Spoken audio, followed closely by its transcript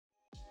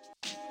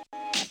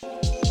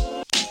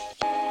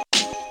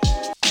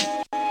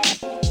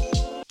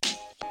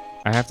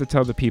I have to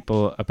tell the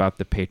people about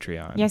the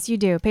Patreon. Yes, you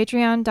do.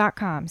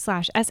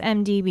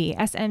 Patreon.com/SMDB.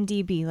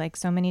 SMDB, like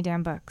so many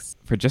damn books.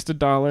 For just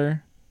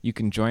 $1, you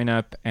can join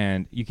up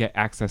and you get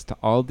access to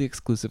all the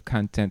exclusive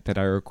content that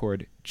I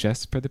record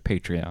just for the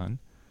Patreon.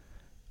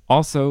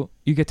 Also,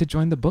 you get to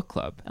join the book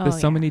club. Oh, The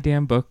So yeah. Many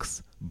Damn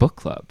Books book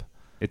club.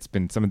 It's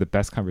been some of the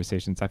best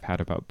conversations I've had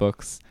about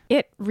books.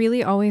 It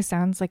really always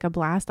sounds like a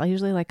blast. I'll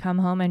usually like come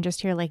home and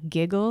just hear like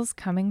giggles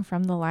coming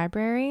from the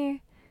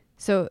library.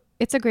 So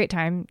it's a great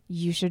time.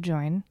 You should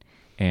join.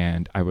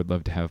 And I would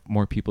love to have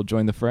more people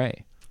join the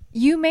fray.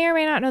 You may or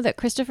may not know that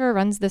Christopher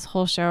runs this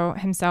whole show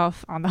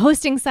himself on the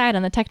hosting side,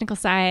 on the technical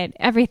side,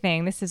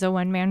 everything. This is a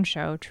one-man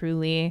show,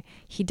 truly.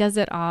 He does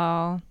it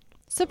all.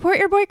 Support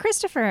your boy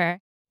Christopher.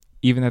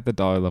 Even at the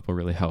dollar level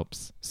really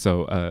helps.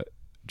 So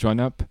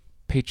join up.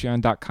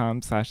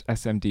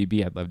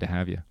 Patreon.com/SMDB. I'd love to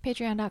have you.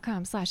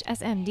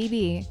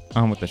 Patreon.com/SMDB.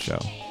 On with the show.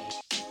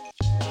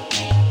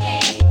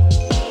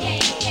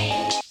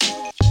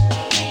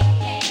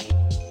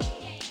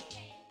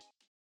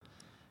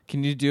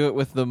 Can you do it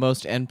with the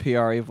most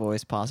NPR-y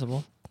voice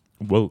possible?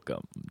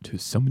 Welcome to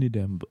So Many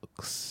Damn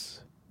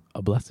Books.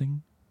 A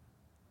blessing,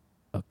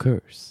 a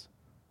curse,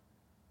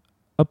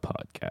 a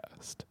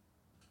podcast.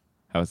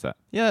 How was that?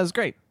 Yeah, that was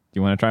great.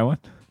 You want to try one?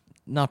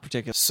 Not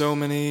particular. So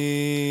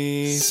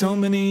many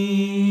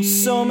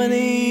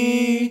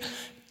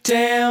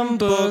damn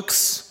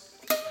books.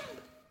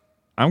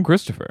 I'm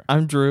Christopher.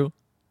 I'm Drew.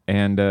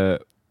 And I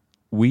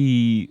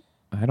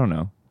don't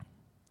know.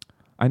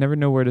 I never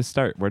know where to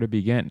start, where to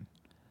begin.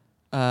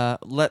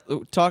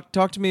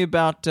 Talk to me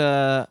about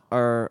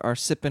our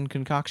sippin'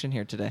 concoction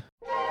here today.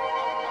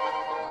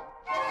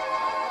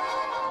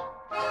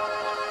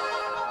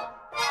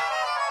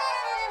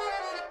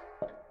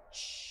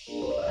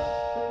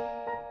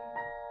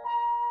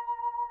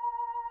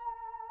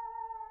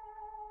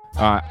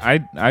 I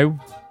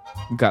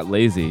got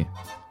lazy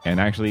and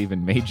actually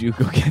even made you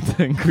go get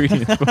the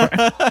ingredients for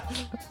it.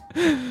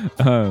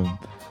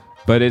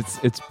 But it's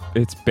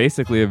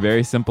basically a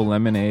very simple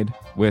lemonade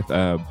with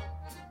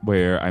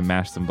where I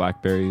mashed some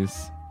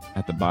blackberries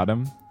at the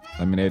bottom,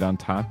 lemonade on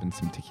top, and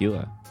some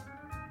tequila.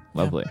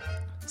 Lovely.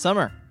 Yeah.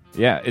 Summer.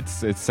 Yeah,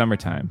 it's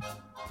summertime.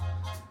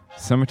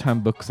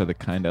 Summertime books are the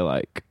kind I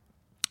like.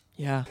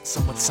 Yeah.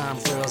 Summertime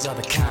girls are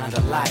the kind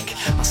I like.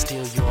 I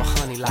steal your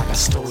honey like I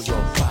stole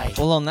your bike.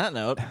 Well, on that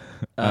note,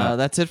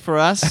 that's it for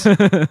us.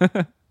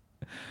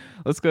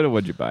 Let's go to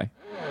What'd You Buy?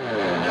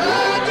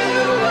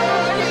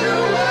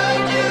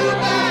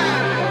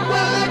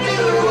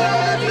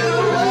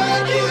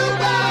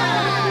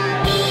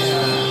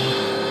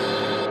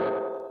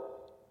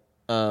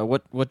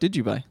 What did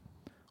you buy?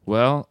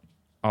 Well,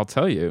 I'll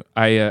tell you.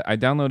 I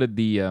downloaded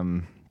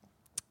the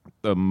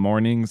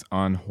Mornings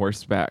on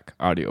Horseback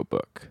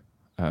audiobook.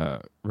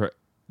 The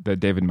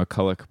David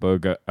McCulloch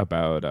book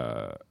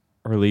about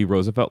early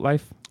Roosevelt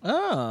life.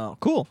 Oh,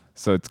 cool.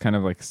 So it's kind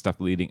of like stuff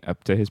leading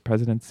up to his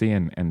presidency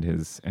and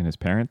his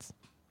parents.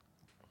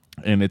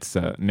 And it's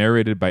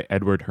narrated by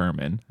Edward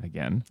Herman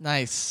again.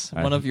 Nice.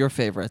 One of your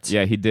favorites.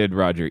 Yeah, he did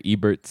Roger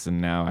Ebert's, and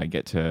now I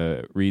get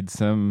to read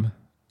some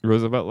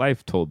Roosevelt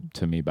life told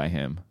to me by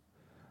him,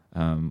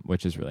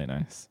 which is really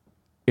nice.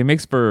 It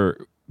makes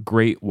for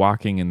great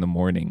walking in the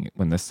morning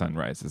when the sun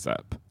rises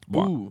up.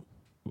 Ooh.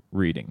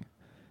 Reading.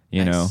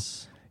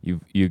 Nice.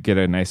 You get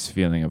a nice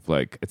feeling of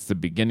like it's the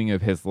beginning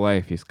of his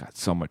life. He's got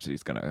so much that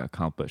he's going to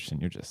accomplish,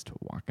 and you're just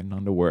walking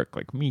on to work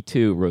like, me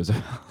too,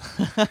 Roosevelt.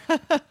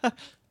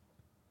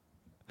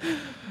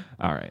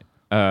 All right.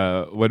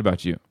 What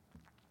about you?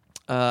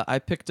 I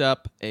picked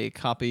up a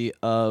copy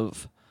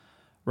of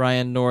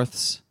Ryan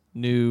North's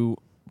new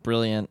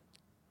brilliant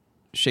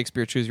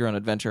Shakespeare Choose Your Own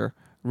Adventure,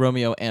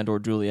 Romeo and or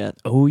Juliet,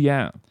 Oh,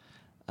 yeah.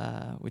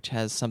 which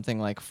has something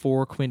like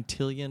 4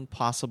 quintillion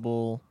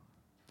possible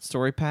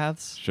story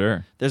paths.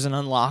 Sure. There's an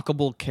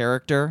unlockable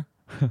character.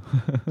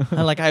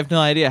 I have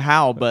no idea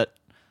how, but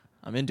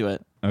I'm into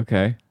it.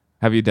 Okay.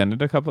 Have you done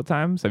it a couple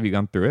times? Have you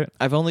gone through it?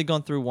 I've only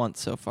gone through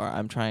once so far.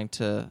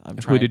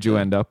 Who did you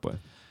end up with?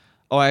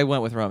 Oh, I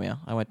went with Romeo.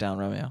 I went down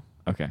Romeo.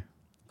 Okay. And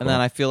Cool.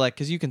 then I feel like,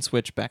 because you can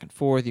switch back and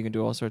forth, you can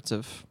do all sorts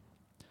of...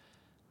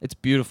 It's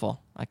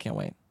beautiful. I can't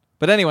wait.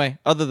 But anyway,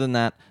 other than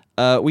that,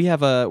 we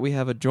have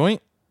a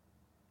joint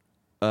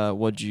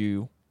What'd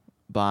You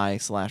Buy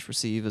 /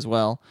 receive as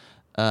well.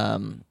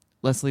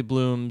 Leslie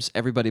Bloom's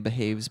Everybody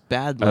Behaves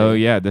Badly. Oh,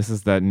 yeah. This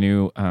is that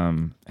new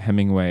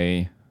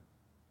Hemingway,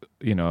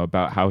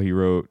 about how he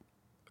wrote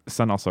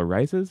Sun Also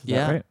Rises. Is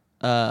that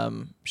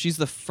right? She's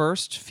the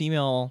first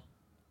female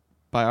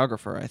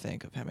biographer, I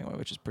think, of Hemingway,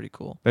 which is pretty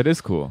cool. That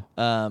is cool.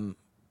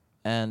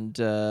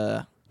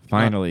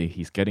 Finally,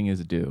 he's getting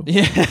his due.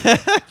 Yeah.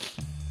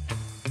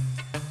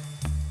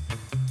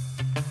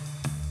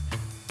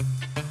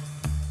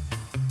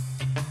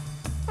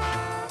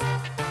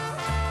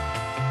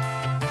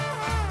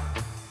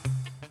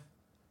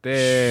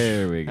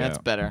 There we go. That's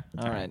better.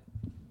 All right.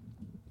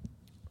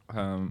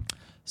 Um,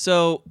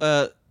 So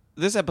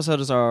this episode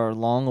is our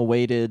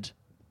long-awaited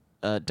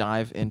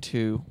dive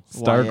into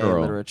Stargirl. YA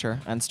literature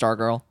and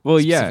Stargirl. Well,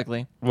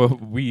 specifically. yeah. Well,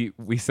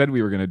 we said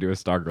we were going to do a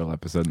Stargirl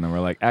episode, and then we're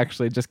like,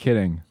 actually, just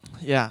kidding.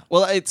 Yeah.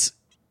 Well, it's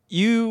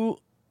you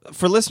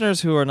for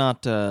listeners who are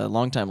not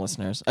longtime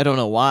listeners. I don't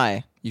know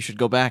why you should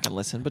go back and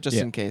listen, but just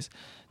in case,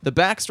 the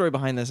backstory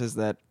behind this is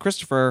that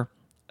Christopher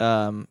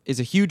is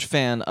a huge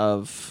fan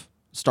of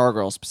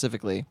Stargirl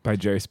specifically. By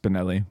Jerry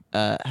Spinelli.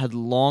 Had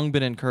long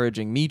been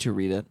encouraging me to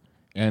read it.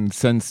 And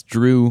since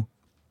Drew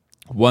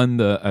won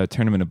the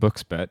Tournament of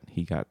Books bet,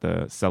 he got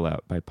the Sellout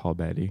by Paul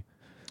Beatty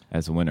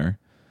as a winner.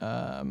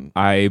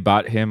 I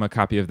bought him a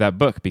copy of that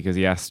book because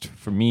he asked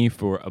for me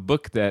for a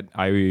book that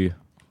I,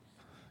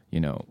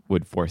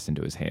 would force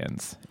into his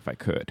hands if I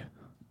could.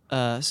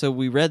 So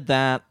we read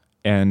that.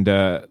 And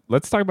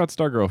let's talk about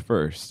Stargirl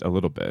first a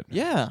little bit.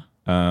 Yeah.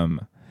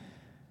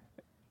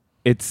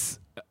 It's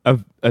a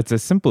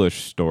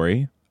simplish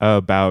story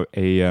about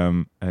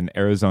an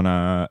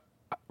Arizona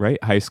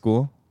high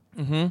school,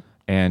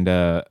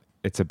 and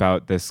it's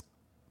about this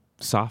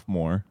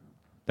sophomore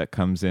that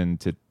comes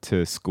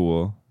into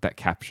school that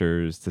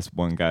captures this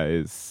one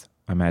guy's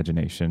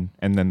imagination,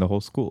 and then the whole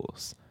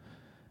school's.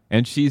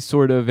 And she's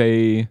sort of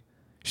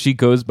she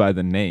goes by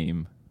the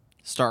name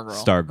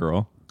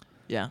Stargirl.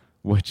 Yeah.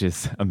 Which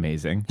is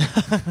amazing.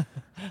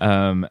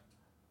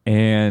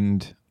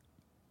 And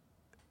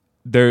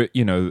there,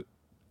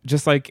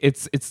 just like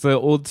it's the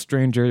old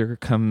stranger who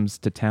comes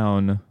to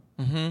town,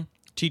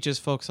 teaches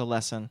folks a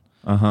lesson,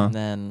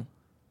 and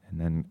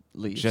then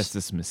leaves just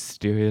as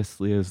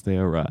mysteriously as they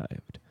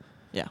arrived.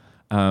 Yeah.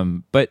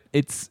 But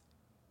it's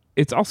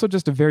also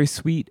just a very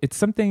sweet. It's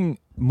something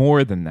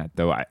more than that,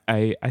 though.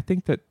 I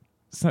think that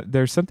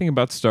there's something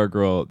about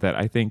Stargirl that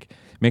I think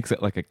makes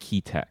it like a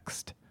key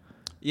text.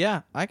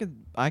 Yeah, I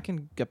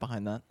can get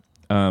behind that.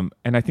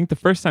 And I think the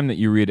first time that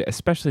you read it,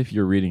 especially if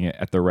you're reading it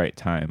at the right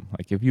time,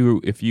 like if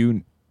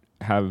you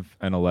have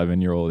an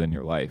 11-year-old in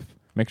your life,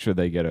 make sure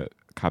they get a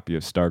copy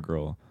of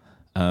Stargirl,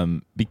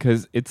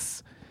 because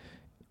it's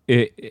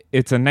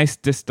a nice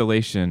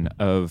distillation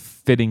of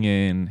fitting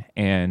in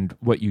and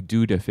what you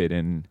do to fit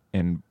in,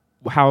 and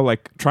how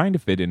like trying to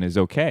fit in is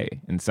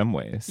okay in some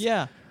ways.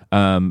 Yeah.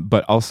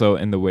 But also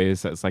in the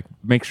ways that's like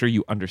make sure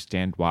you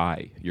understand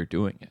why you're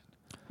doing it.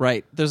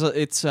 Right. There's a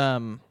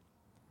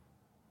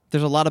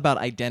lot about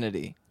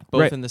identity,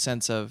 both in the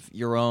sense of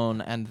your own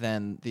and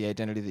then the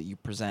identity that you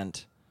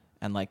present,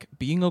 and like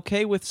being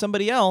okay with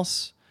somebody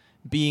else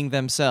being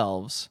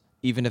themselves,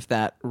 even if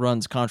that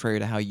runs contrary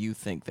to how you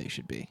think they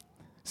should be.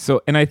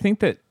 So, and I think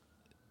that,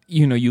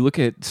 you look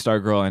at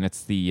Stargirl and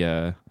it's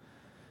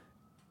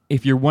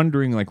if you're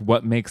wondering like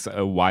what makes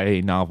a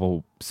YA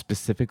novel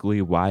specifically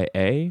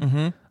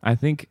YA, I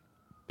think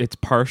it's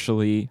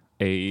partially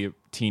a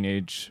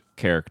teenage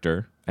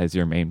character as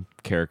your main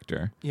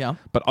character. Yeah.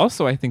 But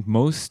also I think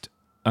most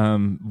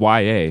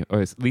YA,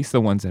 or at least the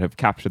ones that have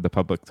captured the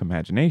public's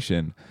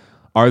imagination,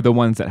 are the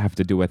ones that have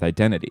to do with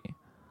identity.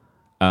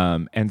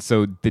 And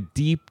so the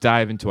deep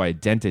dive into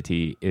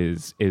identity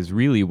is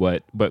really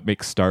what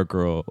makes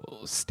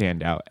Stargirl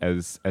stand out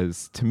as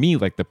to me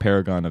like the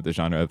paragon of the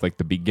genre, of like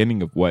the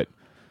beginning of what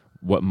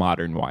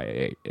modern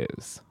YA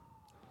is.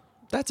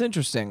 That's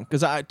interesting,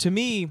 because to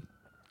me,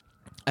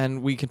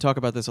 and we can talk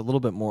about this a little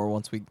bit more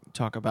once we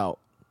talk about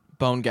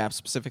Bone Gap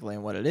specifically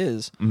and what it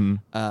is.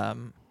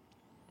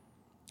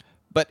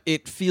 But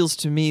it feels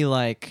to me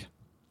like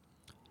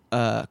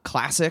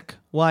classic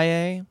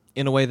YA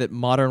in a way that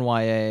modern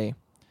YA.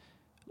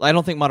 I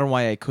don't think modern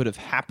YA could have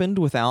happened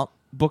without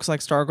books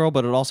like Stargirl,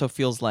 but it also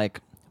feels like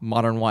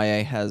modern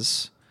YA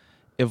has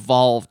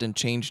evolved and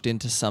changed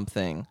into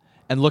something.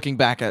 And looking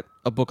back at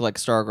a book like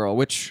Stargirl,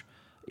 which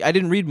I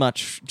didn't read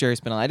much, Jerry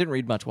Spinell, I didn't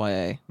read much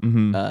YA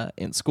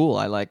in school.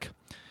 I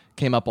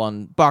came up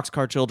on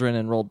Boxcar Children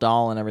and Roald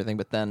Dahl and everything,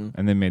 but then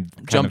and they made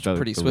jumped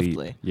pretty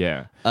swiftly.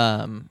 Yeah.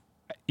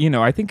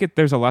 I think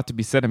there's a lot to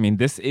be said. I mean,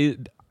 this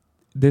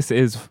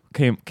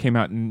came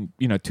out in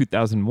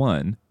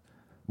 2001.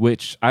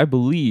 Which I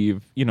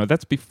believe,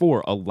 that's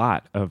before a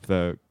lot of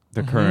the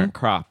current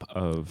crop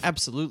of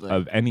absolutely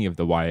of any of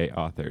the YA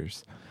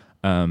authors.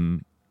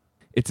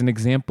 It's an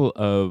example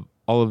of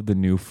all of the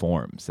new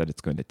forms that it's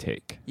going to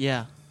take.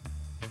 Yeah.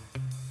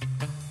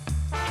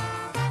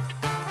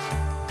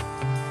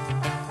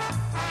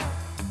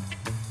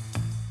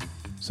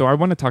 So I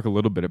want to talk a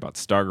little bit about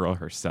Stargirl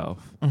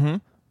herself.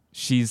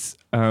 She's,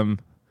 in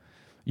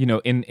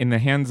the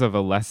hands of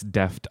a less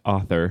deft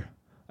author,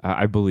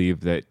 I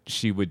believe that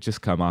she would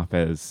just come off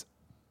as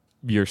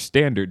your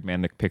standard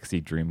manic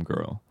pixie dream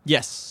girl.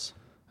 Yes.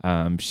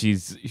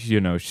 She's,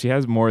 she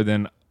has more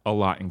than a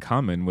lot in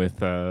common with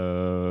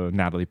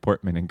Natalie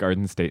Portman in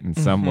Garden State in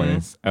some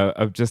ways,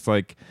 of just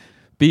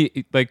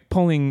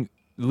pulling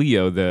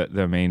Leo,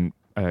 the main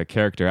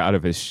character, out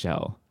of his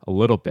shell a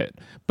little bit.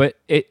 But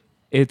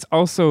it's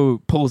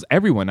also pulls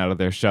everyone out of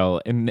their shell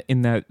in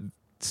that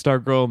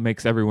Stargirl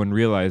makes everyone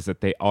realize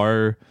that they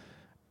are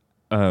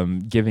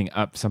giving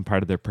up some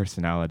part of their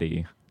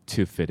personality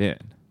to fit in.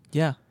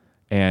 Yeah.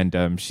 And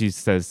she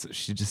just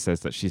says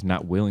that she's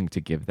not willing to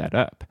give that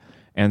up.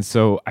 And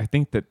so I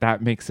think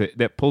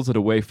that pulls it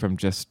away from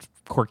just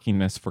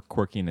quirkiness for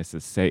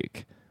quirkiness'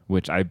 sake,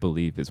 which I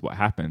believe is what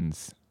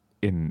happens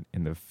in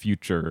the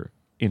future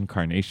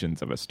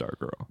incarnations of a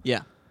Stargirl.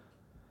 Yeah.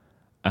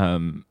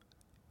 And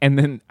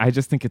then I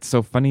just think it's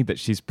so funny that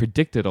she's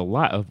predicted a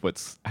lot of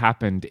what's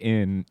happened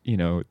in,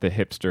 the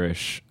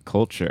hipsterish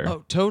culture.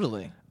 Oh,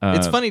 totally.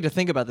 It's funny to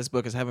think about this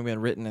book as having been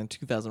written in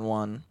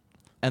 2001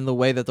 and the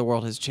way that the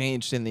world has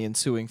changed in the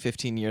ensuing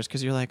 15 years,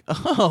 because you're like,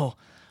 oh,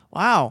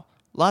 wow,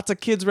 lots of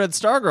kids read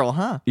Stargirl,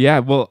 huh? Yeah,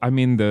 well, I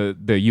mean, the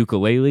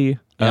ukulele,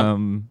 Yep.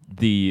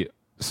 the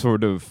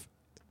sort of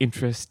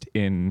interest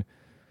in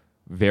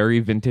very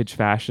vintage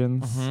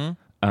fashions,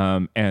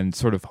 Mm-hmm. and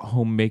sort of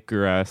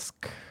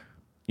homemaker-esque,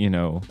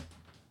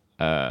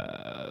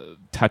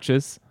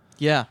 touches.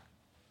 Yeah.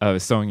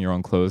 Sewing your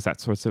own clothes,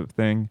 that sorts of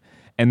thing.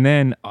 And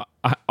then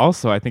I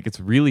think it's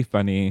really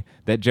funny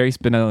that Jerry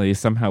Spinelli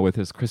somehow with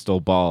his crystal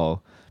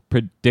ball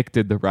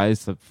predicted the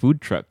rise of food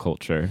truck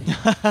culture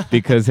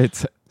because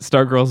it's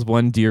Stargirl's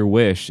one dear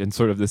wish, in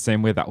sort of the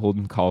same way that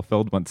Holden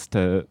Caulfield wants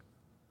to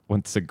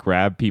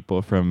grab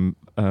people from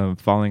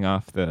falling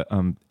off the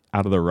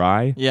out of the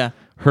rye. Yeah.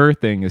 Her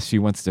thing is she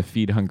wants to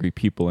feed hungry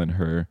people in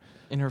her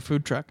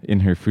food truck.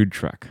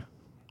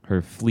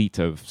 Her fleet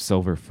of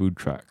silver food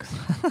trucks.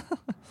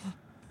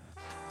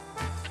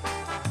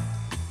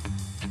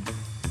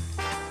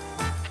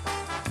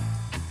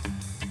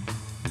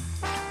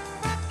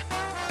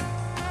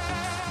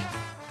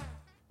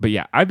 But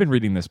yeah, I've been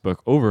reading this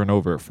book over and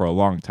over for a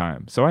long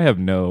time, so I have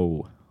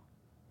no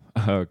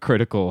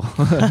critical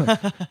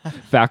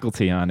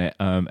faculty on it.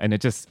 And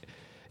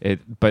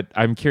but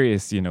I'm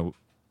curious,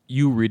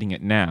 you reading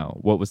it now,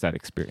 what was that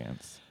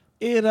experience?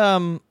 It's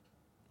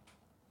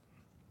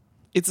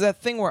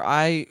that thing where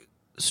I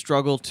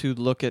struggle to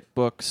look at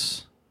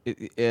books,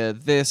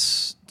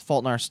 this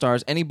Fault in Our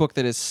Stars, any book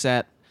that is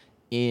set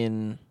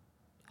in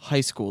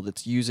high school,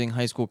 that's using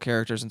high school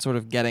characters and sort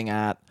of getting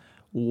at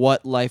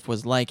what life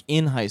was like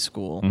in high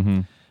school. Mm-hmm.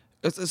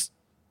 It's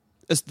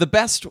the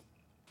best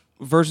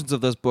versions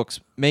of those books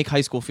make high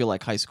school feel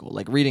like high school.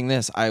 Like reading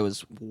this, I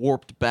was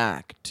warped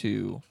back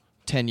to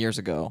 10 years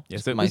ago,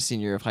 Yes, my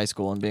senior year of high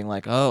school, and being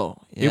like,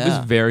 oh, yeah. It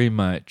was very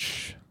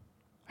much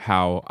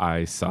how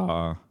I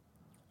saw,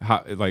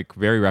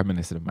 very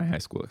reminiscent of my high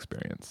school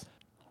experience.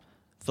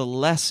 The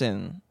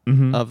lesson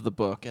Mm-hmm. of the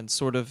book and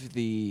sort of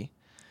the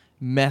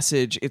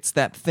message. It's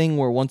that thing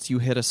where once you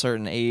hit a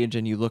certain age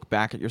and you look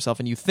back at yourself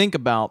and you think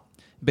about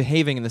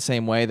behaving in the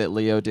same way that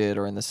Leo did,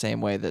 or in the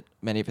same way that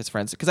many of his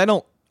friends did. Because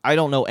I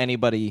don't know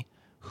anybody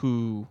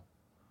who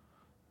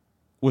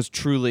was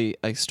truly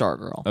a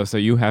Stargirl. Oh, so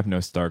you have no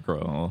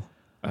Stargirl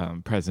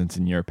presence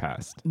in your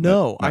past?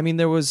 No, I mean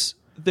there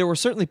were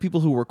certainly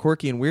people who were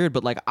quirky and weird,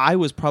 but like I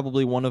was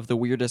probably one of the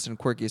weirdest and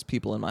quirkiest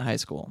people in my high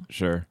school.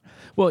 Sure.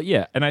 Well,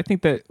 yeah, and I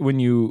think that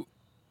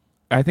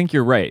I think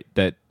you're right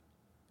that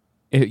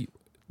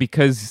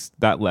because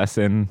that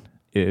lesson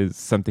is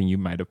something you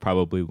might have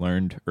probably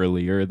learned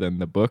earlier than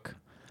the book.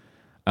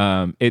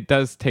 It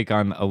does take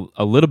on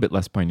a little bit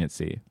less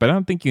poignancy, but I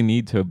don't think you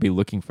need to be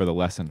looking for the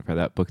lesson for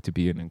that book to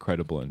be an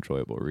incredible,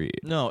 enjoyable read.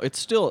 No,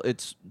 it's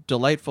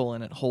delightful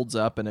and it holds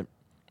up, and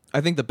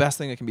I think the best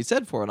thing that can be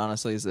said for it,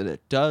 honestly, is that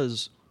it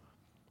does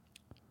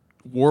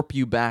warp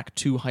you back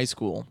to high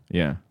school.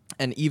 Yeah.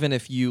 And even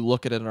if you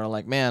look at it and are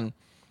like, man,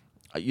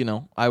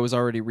 I was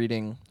already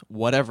reading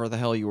whatever the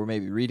hell you were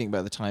maybe reading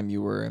by the time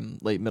you were in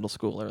late middle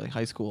school, early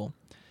high school.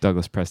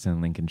 Douglas Preston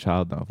and Lincoln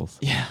Child novels.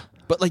 Yeah.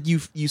 But like you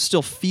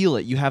still feel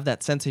it. You have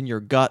that sense in your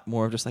gut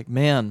more of just like,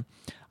 man,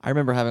 I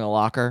remember having a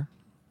locker.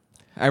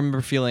 I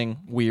remember feeling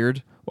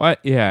weird. Well,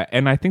 yeah,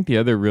 and I think the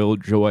other real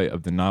joy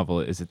of the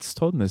novel is it's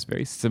told in this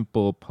very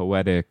simple,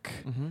 poetic,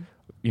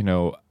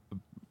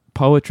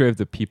 poetry of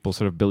the people,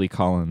 sort of Billy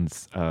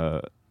Collins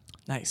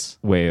Nice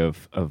way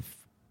of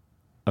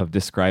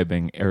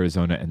describing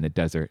Arizona and the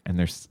desert. And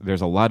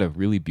there's a lot of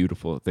really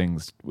beautiful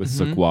things with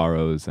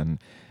saguaros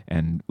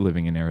and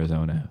living in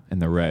Arizona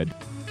and the red.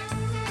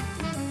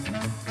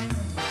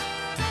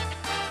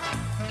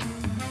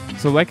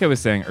 So like I was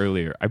saying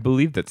earlier, I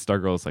believe that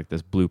Stargirl is like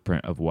this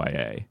blueprint of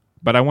YA,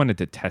 but I wanted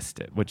to test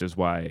it, which is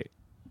why,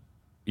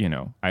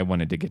 I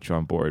wanted to get you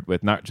on board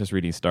with not just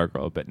reading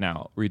Stargirl, but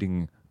now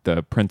reading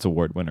the Prince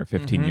Award winner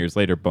 15 years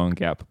later, Bone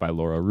Gap by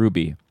Laura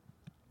Ruby.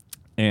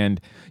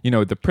 And,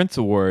 the Prince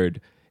Award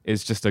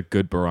is just a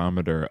good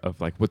barometer of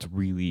like what's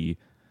really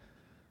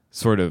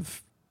sort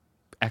of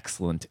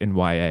excellent in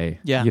YA.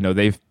 Yeah.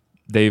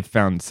 They've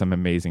found some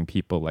amazing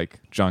people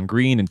like John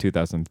Green in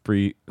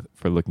 2003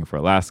 for Looking for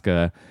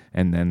Alaska.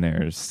 And then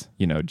there's,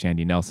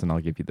 Jandy Nelson, I'll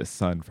Give You the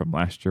Sun from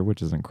last year,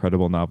 which is an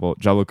incredible novel.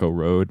 Jellicoe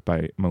Road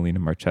by Melina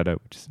Marchetta,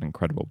 which is an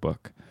incredible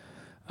book.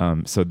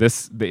 So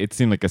it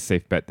seemed like a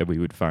safe bet that we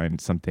would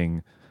find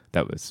something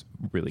that was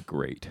really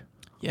great.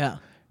 Yeah.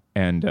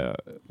 And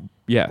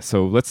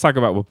so let's talk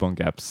about what Bone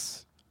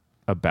Gap's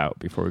about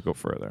before we go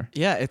further.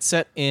 Yeah, it's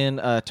set in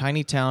a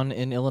tiny town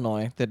in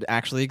Illinois that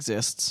actually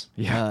exists.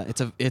 Yeah.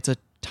 It's a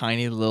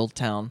tiny little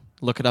town.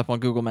 Look it up on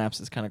Google Maps.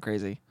 It's kind of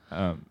crazy.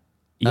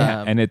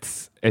 And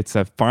it's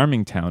a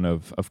farming town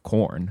of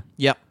corn.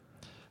 Yep.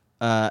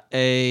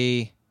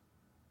 A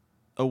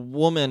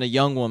a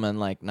young woman,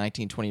 like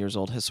 19, 20 years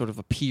old, has sort of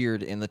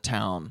appeared in the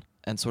town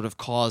and sort of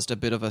caused a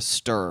bit of a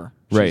stir.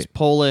 She's Right.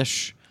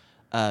 Polish.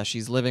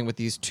 She's living with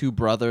these two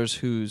brothers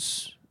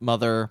whose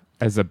mother...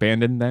 Has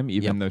abandoned them,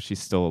 even Yep. though she's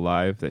still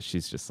alive, that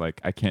she's just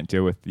like, I can't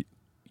deal with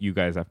you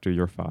guys after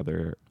your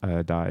father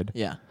died.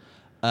 Yeah.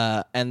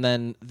 And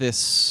then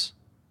this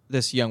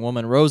young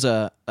woman,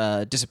 Rosa,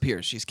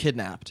 disappears. She's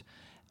kidnapped.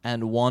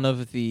 And one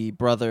of the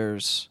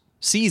brothers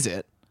sees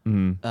it,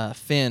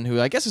 Finn, who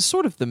I guess is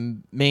sort of the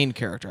main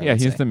character. I Yeah,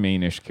 would he's say. the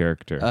mainish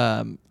character.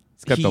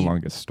 He's got the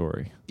longest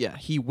story. Yeah,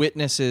 he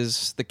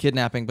witnesses the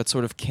kidnapping, but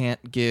sort of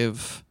can't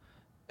give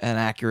an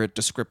accurate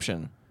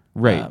description.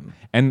 Right.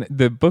 And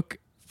the book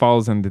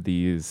falls into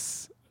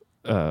these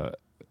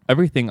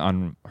everything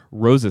on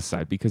Rosa's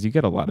side, because you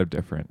get a lot of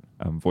different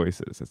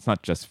voices. It's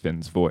not just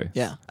Finn's voice.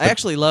 Yeah. I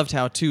actually loved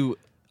how two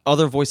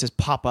other voices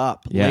pop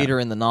up Yeah. later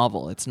in the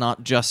novel. It's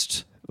not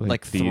just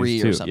like these 3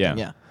 or two, something.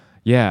 Yeah.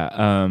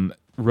 Yeah.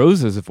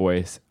 Rosa's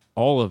voice,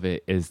 all of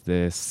it is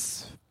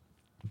this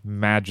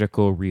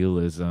magical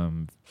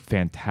realism,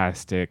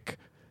 fantastic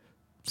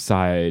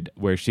side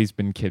where she's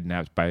been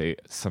kidnapped by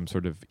some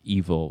sort of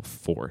evil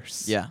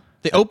force. Yeah.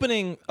 The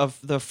opening of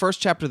the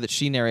first chapter that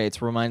she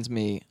narrates reminds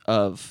me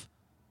of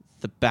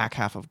the back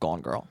half of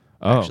Gone Girl,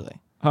 actually.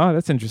 Oh,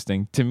 that's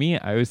interesting. To me,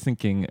 I was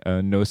thinking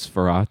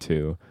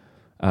Nosferatu,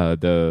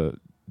 the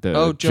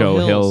Joe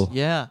Hill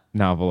Yeah.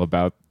 novel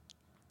about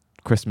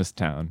Christmas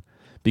Town,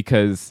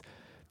 because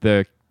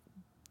the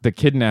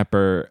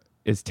kidnapper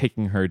is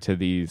taking her to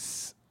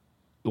these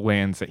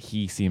lands that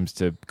he seems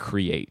to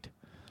create,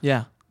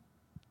 Yeah.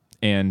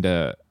 and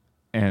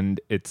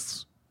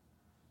it's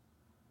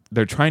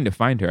they're trying to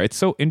find her. It's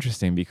so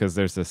interesting because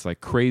there's this like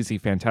crazy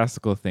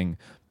fantastical thing,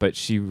 but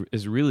she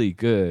is really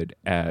good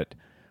at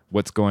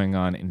what's going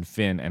on in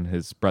Finn and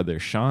his brother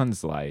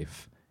Sean's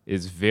life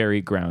is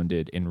very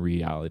grounded in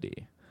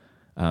reality.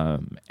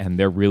 And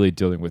they're really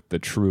dealing with the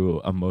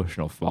true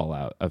emotional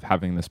fallout of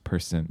having this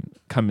person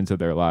come into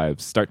their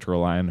lives, start to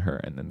rely on her,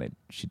 and then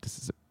she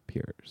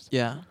disappears.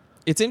 Yeah.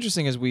 It's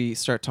interesting as we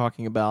start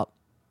talking about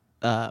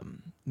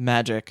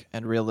magic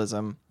and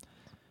realism,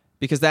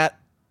 because that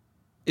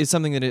is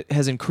something that it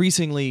has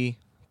increasingly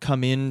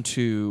come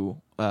into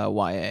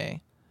YA.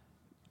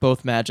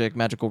 Both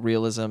magical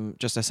realism,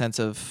 just a sense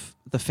of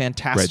the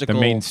fantastical. Right,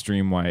 the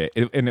mainstream YA.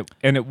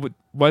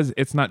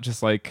 It's not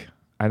just like,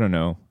 I don't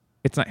know,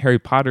 it's not Harry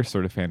Potter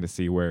sort of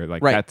fantasy where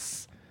like Right.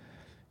 that's,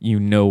 you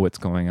know what's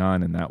going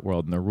on in that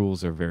world and the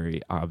rules are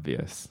very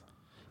obvious.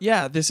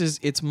 Yeah,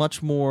 it's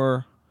much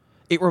more...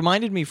 It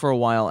reminded me for a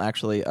while,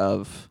 actually,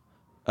 of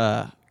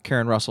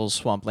Karen Russell's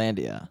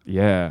Swamplandia.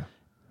 Yeah.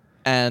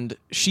 And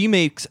she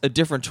makes a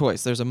different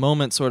choice. There's a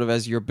moment sort of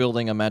as you're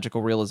building a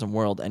magical realism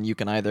world, and you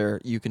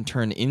can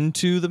turn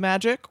into the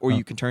magic or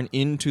you can turn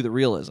into the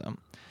realism.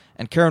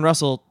 And Karen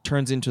Russell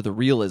turns into the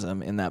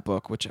realism in that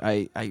book, which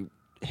I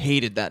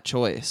hated that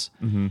choice.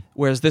 Mm-hmm.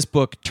 Whereas this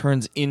book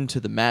turns into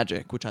the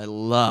magic, which I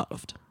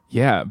loved.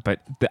 Yeah,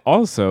 but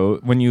also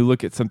when you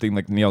look at something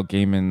like Neil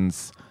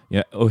Gaiman's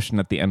Ocean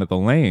at the End of the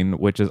Lane,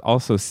 which is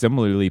also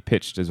similarly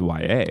pitched as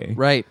YA,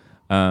 Right.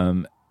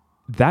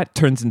 that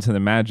turns into the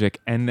magic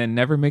and then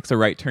never makes a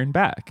right turn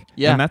back.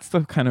 Yeah. And that's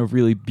the kind of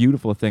really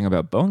beautiful thing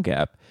about Bone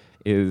Gap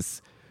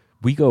is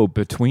we go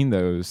between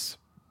those,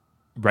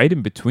 right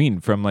in between,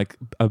 from like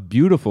a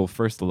beautiful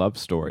first love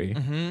story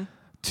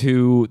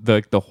to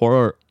the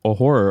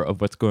horror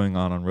of what's going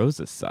on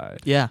Rosa's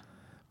side. Yeah.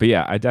 But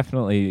yeah, I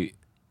definitely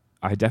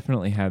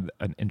had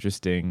an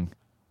interesting,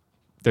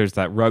 there's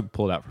that rug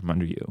pulled out from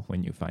under you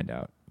when you find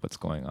out what's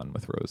going on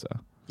with Rosa.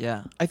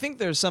 Yeah. I think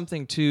there's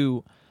something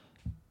to...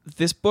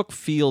 This book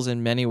feels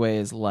in many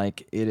ways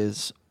like it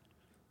is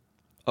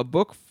a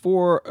book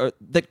for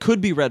that could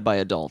be read by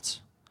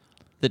adults,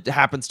 that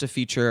happens to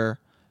feature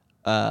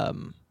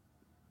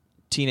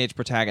teenage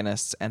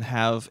protagonists and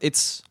have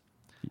it's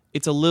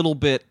a little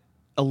bit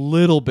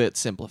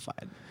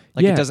simplified.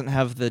 Like Yeah. it doesn't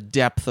have the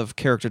depth of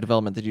character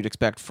development that you'd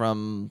expect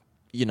from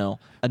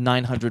a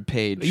 900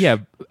 page.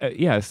 Yes,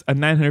 a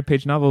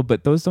 900-page novel,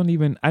 but those don't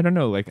even, I don't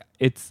know, like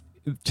it's,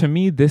 to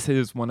me, this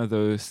is one of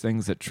those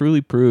things that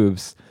truly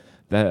proves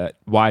that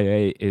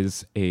YA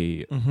is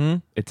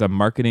it's a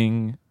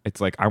marketing,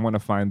 it's like, I want to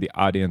find the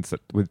audience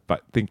that would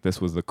think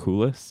this was the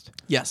coolest.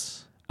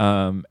 Yes.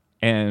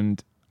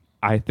 And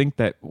I think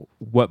that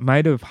what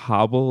might have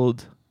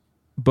hobbled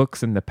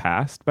books in the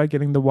past by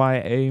getting the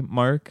YA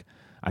mark,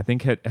 I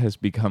think it has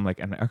become like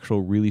an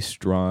actual really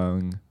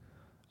strong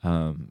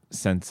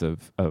sense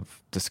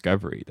of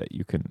discovery that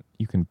you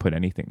can put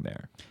anything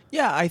there.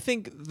 Yeah, I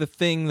think the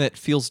thing that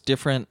feels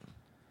different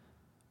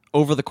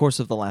over the course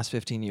of the last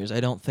 15 years, I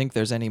don't think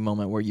there's any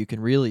moment where you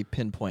can really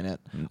pinpoint it.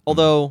 Mm-hmm.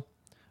 Although,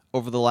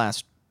 over the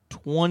last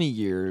 20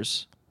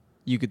 years,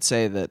 you could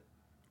say that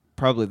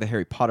probably the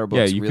Harry Potter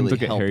books you really can look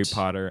helped. at Harry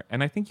Potter,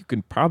 and I think you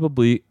can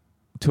probably,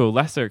 to a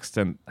lesser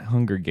extent,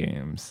 Hunger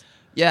Games.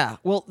 Yeah,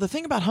 well, the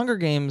thing about Hunger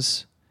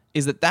Games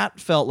is that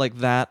felt like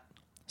that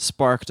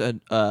sparked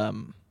an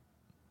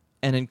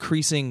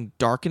increasing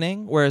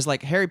darkening, whereas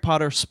like Harry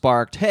Potter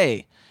sparked,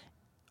 hey,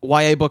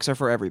 YA books are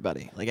for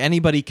everybody. Like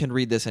anybody can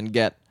read this and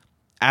get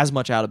as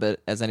much out of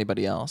it as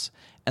anybody else.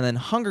 And then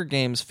Hunger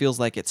Games feels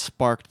like it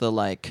sparked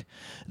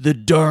the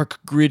dark,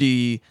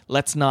 gritty,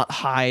 let's not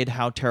hide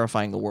how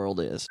terrifying the world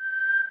is.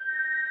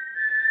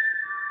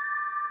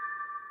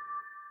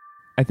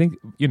 I think,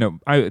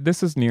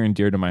 this is near and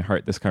dear to my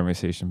heart, this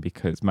conversation,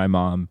 because my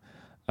mom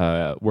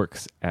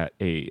works at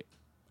a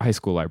high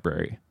school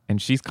library,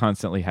 and she's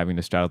constantly having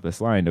to straddle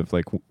this line of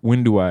like,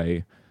 when do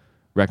I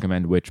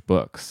recommend which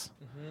books?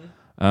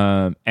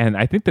 And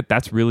I think that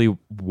that's really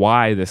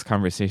why this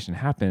conversation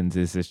happens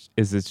is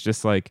it's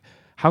just like,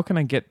 how can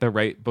I get the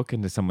right book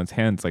into someone's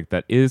hands like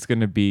that is going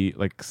to be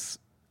like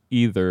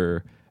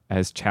either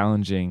as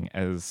challenging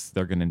as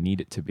they're going to need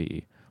it to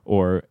be,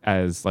 or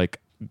as like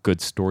good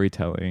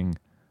storytelling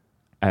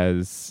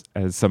as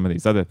some of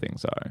these other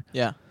things are.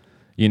 Yeah.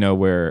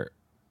 Where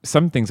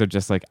some things are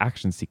just like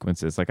action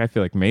sequences. Like I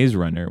feel like Maze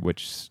Runner,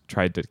 which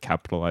tried to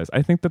capitalize.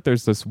 I think that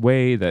there's this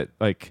way that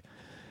like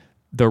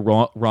the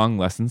wrong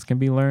lessons can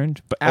be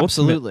learned, but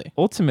absolutely,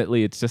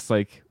 ultimately it's just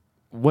like,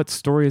 what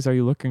stories are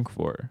you looking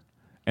for?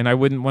 And I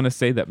wouldn't want to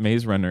say that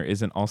Maze Runner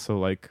isn't also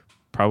like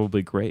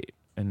probably great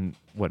in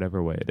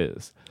whatever way it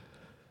is.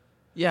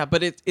 Yeah,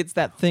 but it's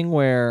that thing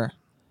where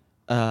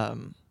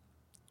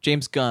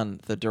James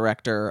Gunn, the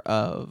director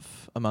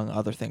of, among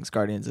other things,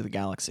 Guardians of the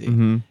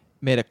Galaxy,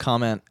 made a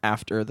comment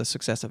after the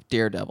success of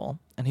Daredevil.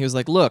 And he was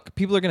like, look,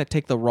 people are going to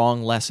take the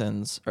wrong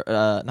lessons.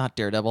 Not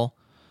Daredevil,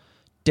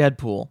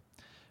 Deadpool.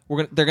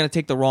 They're going to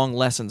take the wrong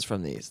lessons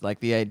from these. Like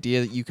the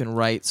idea that you can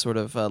write sort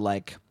of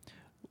like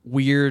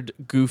weird,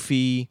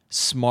 goofy,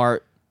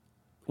 smart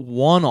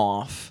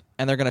one-off,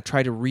 and they're going to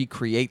try to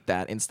recreate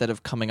that instead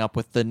of coming up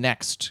with the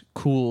next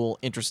cool,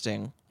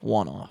 interesting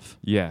one-off.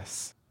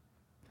 Yes.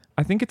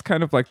 I think it's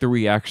kind of like the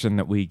reaction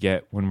that we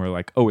get when we're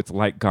like, oh, it's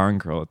like Gone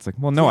Girl. It's like,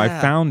 well, no,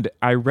 Yeah.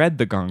 I read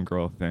the Gone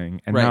Girl thing,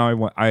 and Right.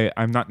 now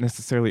I'm not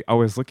necessarily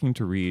always looking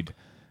to read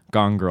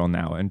Gone Girl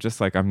now. And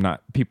just like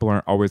people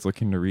aren't always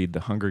looking to read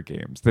the Hunger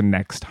Games, the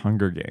next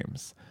Hunger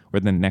Games, or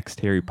the next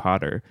Harry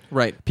Potter.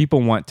 Right.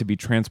 People want to be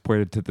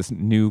transported to this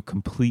new,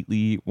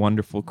 completely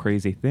wonderful,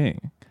 crazy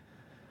thing.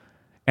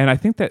 And I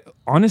think that,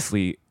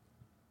 honestly,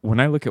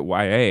 when I look at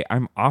YA,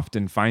 I'm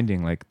often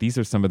finding like these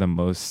are some of the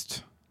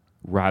most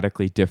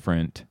radically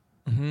different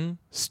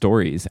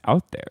stories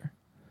out there.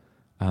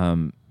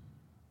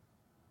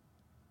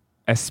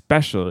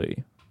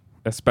 Especially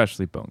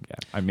Bone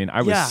Gap. I mean,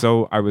 I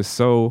was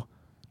so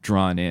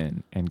drawn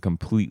in and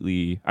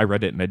completely, I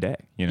read it in a day.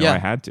 I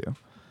had to.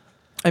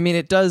 I mean,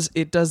 it does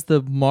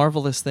the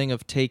marvelous thing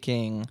of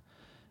taking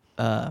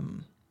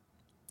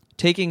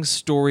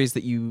stories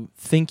that you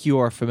think you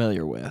are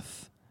familiar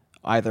with,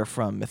 either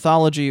from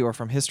mythology or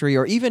from history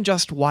or even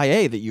just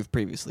YA that you've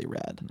previously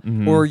read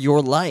or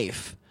your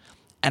life.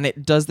 And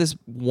it does this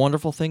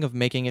wonderful thing of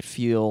making it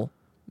feel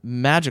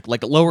magic,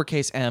 like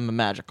lowercase m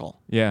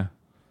magical. Yeah.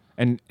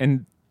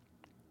 And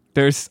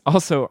there's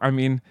also, I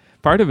mean,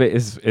 part of it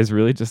is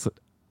really just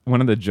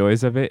one of the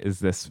joys of it is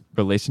this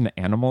relation to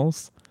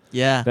animals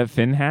that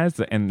Finn has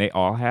and they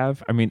all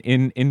have. I mean,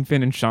 in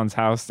Finn and Sean's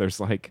house, there's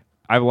like,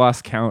 I've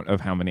lost count of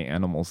how many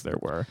animals there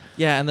were.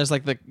 Yeah, and there's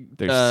like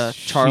There's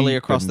Charlie sheep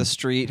across the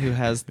street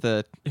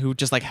who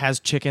just like has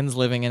chickens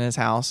living in his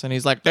house, and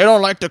he's like, they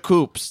don't like the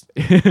coops.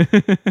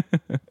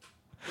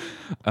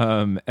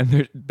 And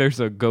there's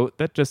a goat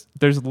that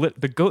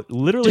the goat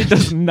literally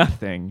does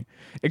nothing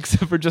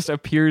except for just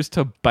appears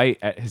to bite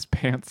at his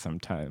pants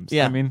sometimes.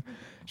 Yeah. I mean,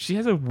 she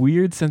has a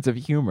weird sense of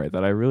humor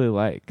that I really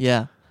like.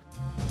 Yeah.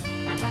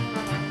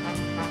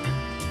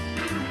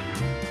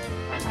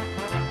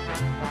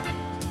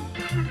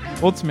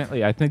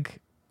 Ultimately, I think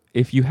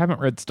if you haven't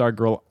read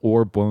Stargirl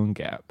or Bone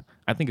Gap,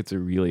 I think it's a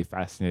really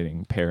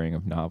fascinating pairing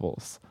of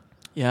novels.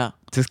 Yeah.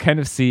 To kind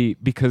of see,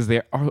 because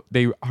they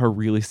are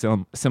really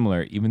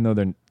similar, even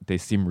though they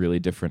seem really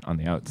different on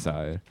the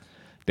outside.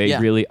 They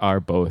really are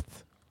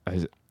both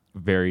a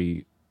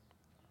very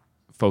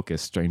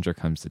focused stranger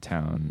comes to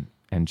town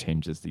and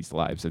changes these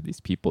lives of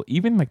these people.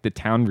 Even like the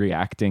town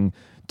reacting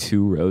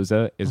to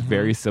Rosa is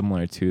very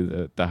similar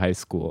to the high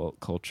school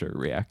culture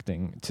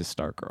reacting to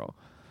Stargirl.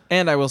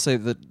 And I will say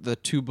that the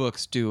two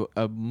books do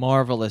a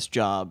marvelous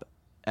job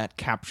at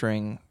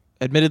capturing,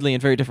 admittedly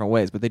in very different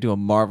ways, but they do a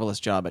marvelous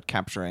job at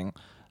capturing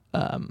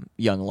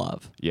young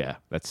love. Yeah,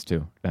 that's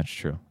true.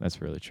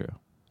 That's really true.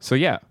 So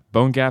yeah,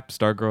 Bone Gap,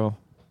 Stargirl,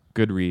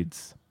 good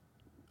reads.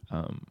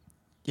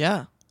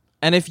 Yeah.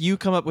 And if you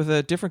come up with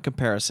a different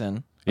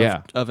comparison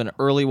of an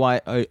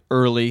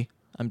early,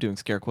 I'm doing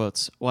scare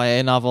quotes,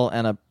 YA novel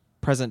and a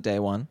present day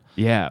one.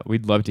 Yeah,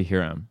 we'd love to hear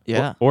them.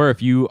 Yeah. Or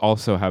if you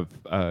also have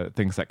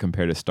things that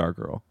compare to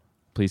Stargirl,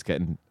 please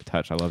get in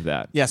touch. I love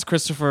that. Yes,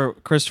 Christopher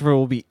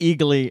will be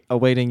eagerly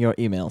awaiting your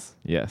emails.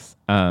 Yes.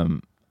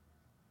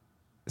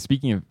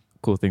 Speaking of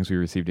cool things we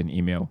received in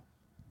email.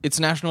 It's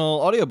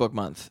National Audiobook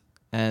Month,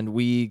 and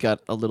we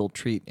got a little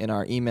treat in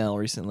our email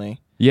recently.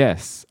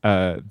 Yes,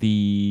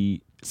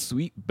 the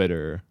Sweet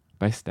Bitter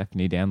by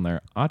Stephanie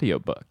Danler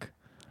audiobook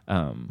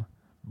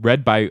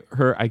read by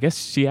her. I guess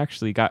she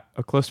actually got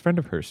a close friend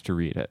of hers to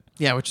read it,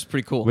 Yeah, which is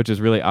pretty cool. which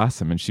is really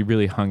awesome. And she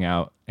really hung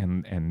out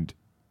and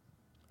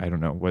I don't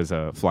know, was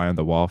a fly on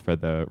the wall for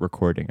the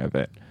recording of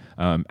it.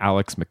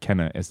 Alex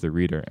McKenna is the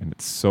reader, and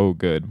it's so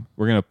good.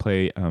 We're going to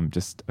play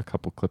just a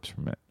couple clips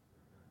from it.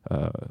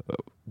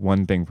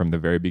 One thing from the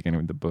very beginning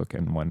of the book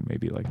and one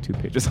maybe like 2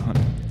 pages on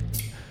it.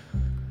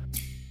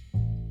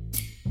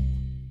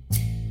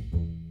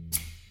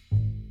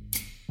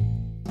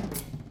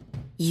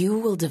 You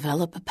will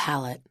develop a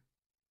palate.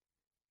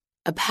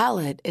 A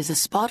palate is a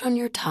spot on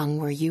your tongue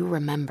where you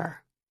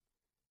remember,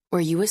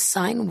 where you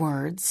assign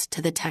words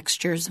to the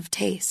textures of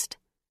taste.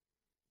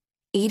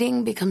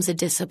 Eating becomes a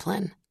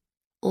discipline,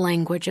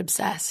 language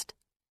obsessed.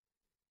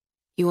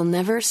 You will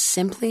never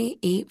simply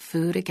eat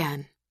food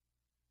again.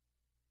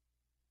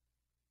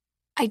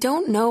 I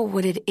don't know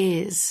what it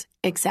is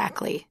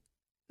exactly,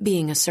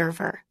 being a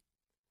server.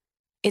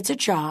 It's a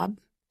job,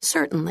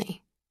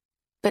 certainly,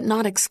 but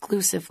not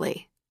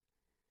exclusively.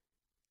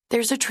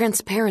 There's a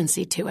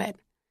transparency to it,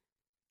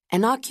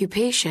 an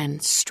occupation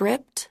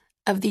stripped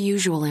of the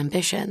usual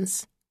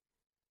ambitions.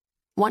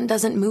 One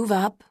doesn't move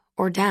up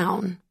or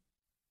down.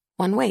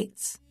 One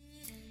waits.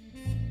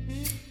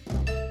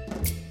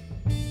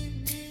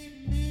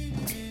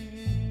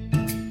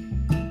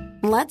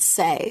 Let's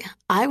say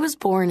I was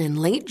born in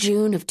late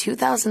June of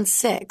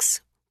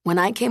 2006 when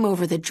I came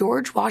over the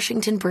George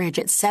Washington Bridge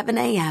at 7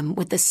 a.m.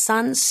 with the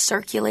sun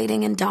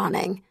circulating and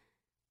dawning,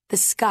 the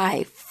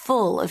sky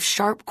full of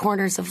sharp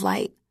corners of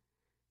light,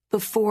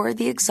 before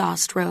the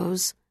exhaust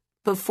rose,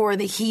 before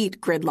the heat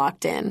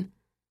gridlocked in,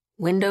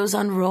 windows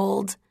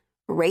unrolled,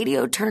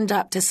 radio turned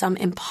up to some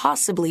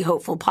impossibly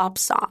hopeful pop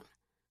song.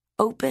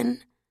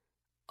 Open,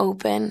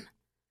 open,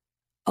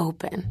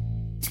 open.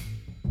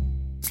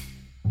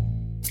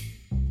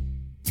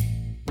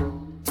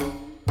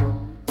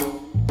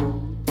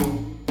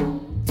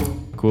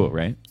 Cool,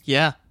 right?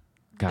 Yeah.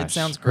 Gosh, It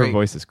sounds her great.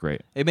 voice is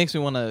great. It makes me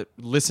want to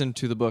listen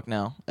to the book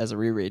now as a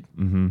reread.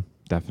 Mm-hmm.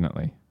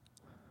 Definitely.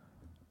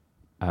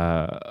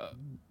 Well,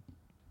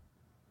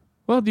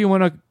 do you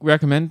want to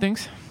recommend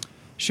things?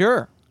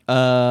 Sure.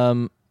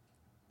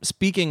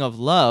 Speaking of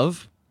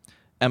love,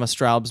 Emma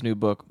Straub's new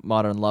book,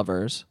 Modern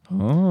Lovers,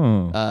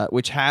 Oh.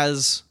 which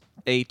has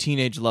a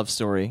teenage love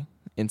story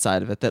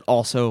inside of it that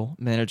also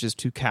manages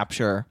to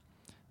capture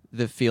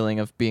the feeling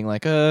of being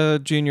like a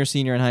junior,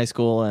 senior in high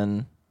school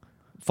and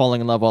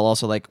falling in love while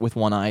also like with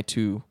one eye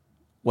to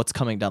what's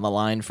coming down the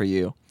line for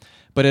you.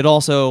 But it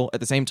also, at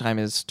the same time,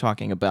 is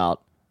talking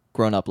about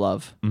grown-up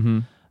love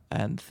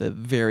and the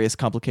various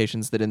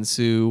complications that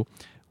ensue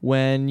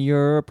when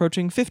you're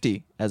approaching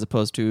 50 as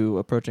opposed to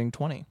approaching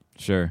 20.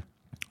 Sure.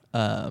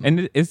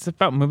 And it's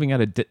about moving out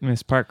of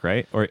Ditmas Park,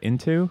 right? Or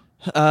into?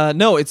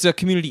 No, it's a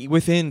community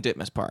within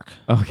Ditmas Park.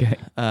 Okay.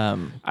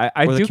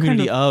 I do the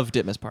community kind of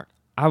Ditmas Park.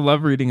 I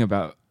love reading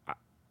about,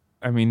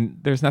 I mean,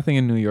 there's nothing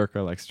in New York I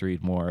like to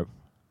read more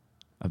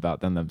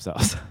about them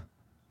themselves.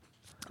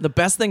 The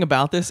best thing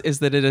about this is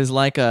that it is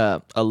like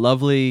a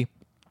lovely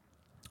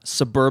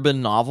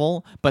suburban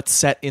novel, but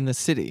set in the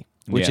city,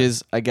 which Yeah.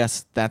 is, I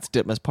guess, that's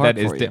Ditmas Park. That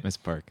is for you. Ditmas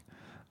Park.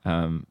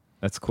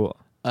 That's cool.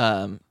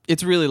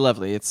 It's really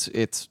lovely.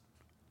 It's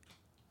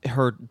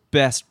her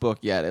best book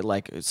yet.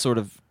 It sort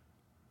of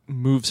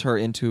moves her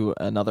into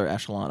another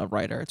echelon of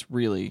writer. It's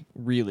really,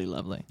 really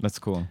lovely. That's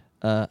cool.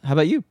 How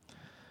about you?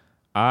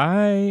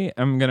 I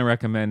am going to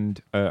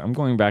recommend, I'm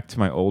going back to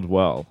my old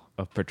well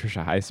of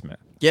Patricia Highsmith.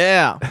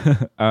 Yeah.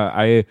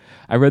 I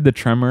read The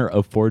Tremor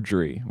of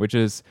Forgery, which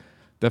is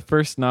the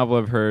first novel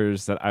of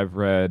hers that I've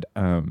read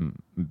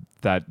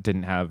that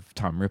didn't have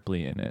Tom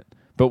Ripley in it.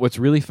 But what's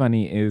really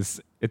funny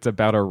is it's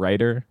about a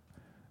writer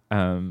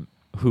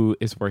who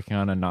is working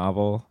on a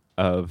novel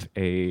of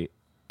a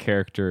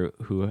character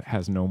who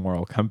has no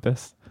moral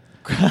compass.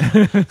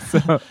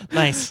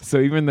 Nice. So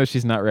even though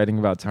she's not writing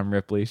about Tom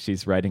Ripley,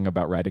 she's writing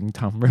about writing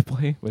Tom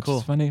Ripley, which Cool.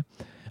 is funny.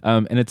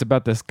 And it's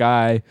about this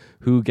guy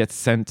who gets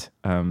sent.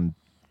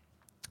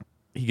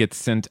 He gets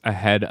sent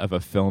ahead of a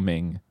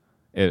filming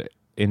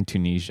in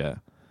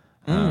Tunisia.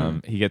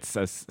 He gets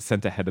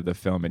sent ahead of the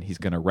film, and he's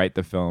going to write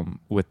the film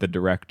with the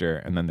director,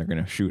 and then they're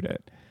going to shoot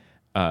it.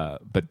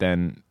 But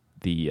then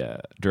the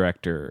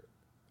director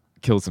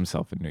kills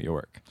himself in New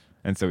York.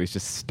 And so he's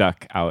just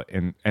stuck out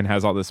and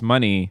has all this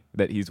money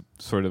that he's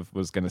sort of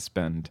was going to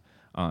spend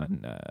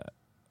on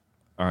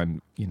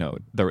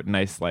the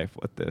nice life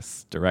with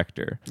this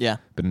director. Yeah.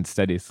 But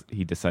instead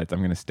he decides, I'm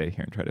going to stay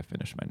here and try to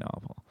finish my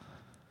novel.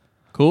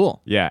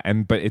 Cool. Yeah,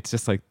 but it's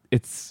just like,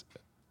 it's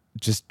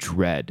just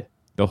dread.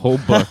 The whole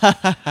book,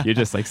 you're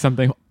just like,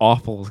 something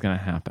awful is going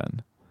to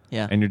happen.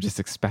 Yeah. And you're just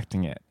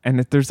expecting it.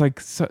 And there's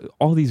like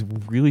all these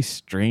really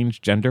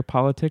strange gender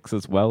politics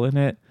as well in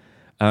it.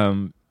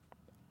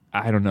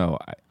 I don't know.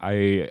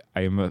 I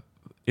am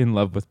in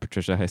love with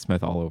Patricia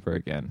Highsmith all over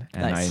again.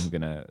 And Nice. I am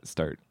going to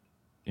start,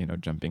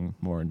 jumping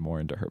more and more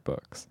into her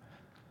books.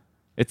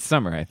 It's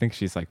summer. I think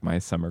she's like my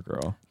summer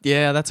girl.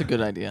 Yeah, that's a good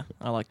idea.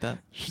 I like that.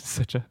 She's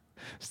such a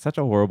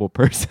horrible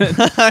person.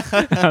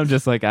 I'm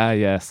just like,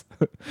 yes,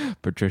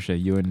 Patricia,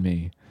 you and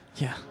me.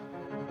 Yeah.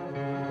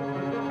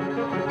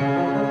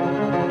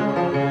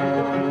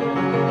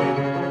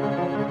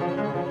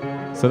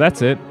 So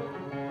that's it.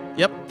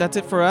 Yep, that's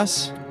it for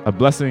us. A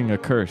blessing, a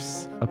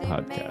curse, a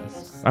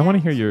podcast. I want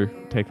to hear your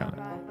take on it.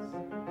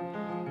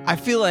 I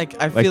feel like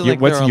what's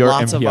there are your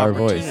lots NPR of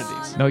voice?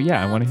 opportunities. No,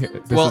 yeah, I want to hear.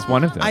 This is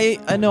one of them.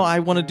 I know. I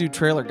want to do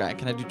Trailer Guy.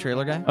 Can I do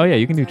Trailer Guy? Oh yeah,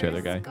 you can do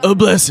Trailer Guy. A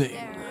blessing,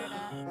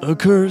 a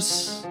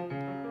curse,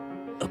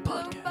 a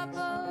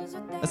podcast.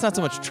 That's not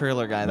so much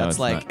Trailer Guy. No, That's it's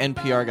like not.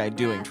 NPR guy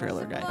doing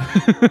Trailer Guy.